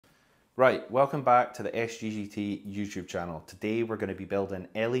Right, welcome back to the SGGT YouTube channel. Today we're going to be building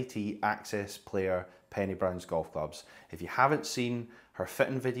LET Access Player Penny Brown's golf clubs. If you haven't seen her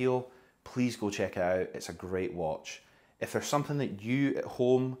fitting video, please go check it out. It's a great watch. If there's something that you at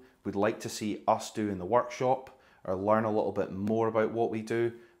home would like to see us do in the workshop or learn a little bit more about what we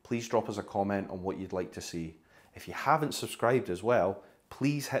do, please drop us a comment on what you'd like to see. If you haven't subscribed as well,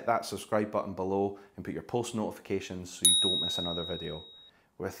 please hit that subscribe button below and put your post notifications so you don't miss another video.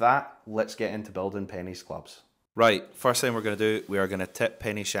 With that, let's get into building Penny's clubs. Right, first thing we're going to do, we are going to tip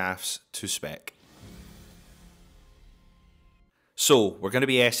Penny shafts to spec. So, we're going to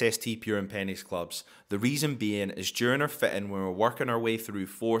be SST pure in Penny's clubs. The reason being is during our fitting, when we're working our way through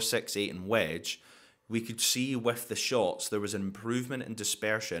 4, 6, 8 and wedge, we could see with the shots there was an improvement in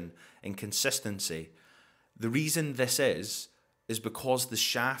dispersion and consistency. The reason this is because the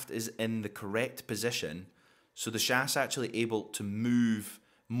shaft is in the correct position, so the shaft's actually able to move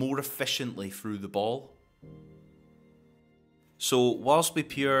more efficiently through the ball. So whilst we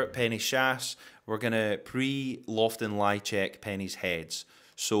pure Penny's shafts, we're going to pre-loft and lie check Penny's heads.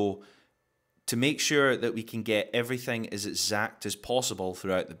 So to make sure that we can get everything as exact as possible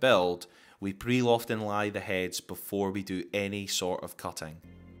throughout the build, we pre-loft and lie the heads before we do any sort of cutting.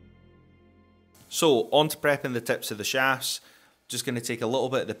 So on to prepping the tips of the shafts. Just going to take a little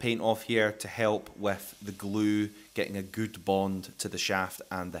bit of the paint off here to help with the glue getting a good bond to the shaft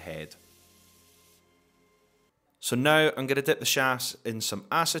and the head. So now I'm going to dip the shafts in some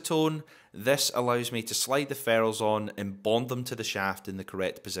acetone. This allows me to slide the ferrules on and bond them to the shaft in the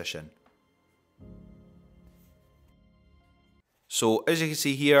correct position. So as you can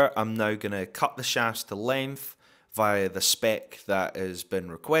see here, I'm now going to cut the shafts to length via the spec that has been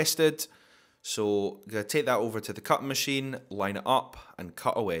requested. So I'm going to take that over to the cutting machine, line it up and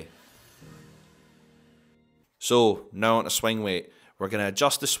cut away. So now on to swing weight. We're going to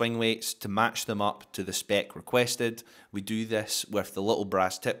adjust the swing weights to match them up to the spec requested. We do this with the little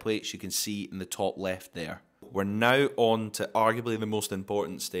brass tip weights you can see in the top left there. We're now on to arguably the most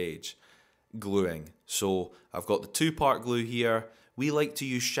important stage, gluing. So I've got the 2-part glue here. We like to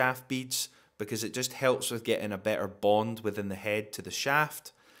use shaft beads because it just helps with getting a better bond within the head to the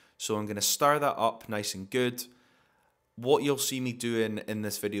shaft. So I'm going to stir that up nice and good. What you'll see me doing in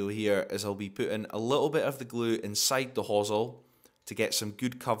this video here is I'll be putting a little bit of the glue inside the hosel to get some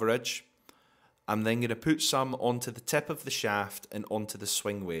good coverage. I'm then going to put some onto the tip of the shaft and onto the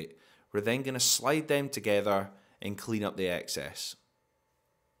swing weight. We're then going to slide them together and clean up the excess.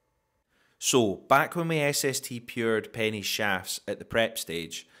 So back when we SST pured Penny's shafts at the prep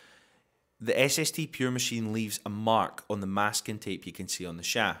stage, the SST Pure machine leaves a mark on the masking tape you can see on the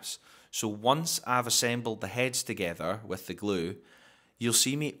shafts. So once I've assembled the heads together with the glue, you'll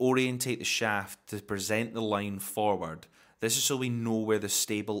see me orientate the shaft to present the line forward. This is so we know where the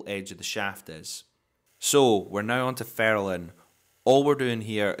stable edge of the shaft is. So we're now on to ferruling. All we're doing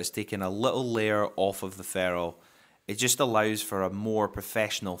here is taking a little layer off of the ferrule. It just allows for a more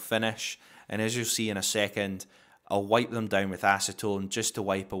professional finish, and as you'll see in a second, I'll wipe them down with acetone just to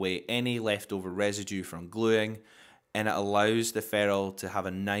wipe away any leftover residue from gluing, and it allows the ferrule to have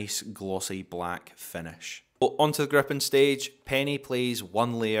a nice glossy black finish. Onto the gripping stage, Penny plays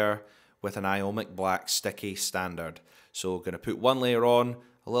one layer with an ionic black sticky standard. So we're going to put one layer on,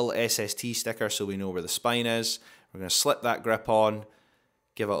 a little SST sticker so we know where the spine is. We're going to slip that grip on,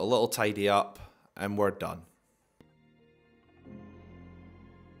 give it a little tidy up, and we're done.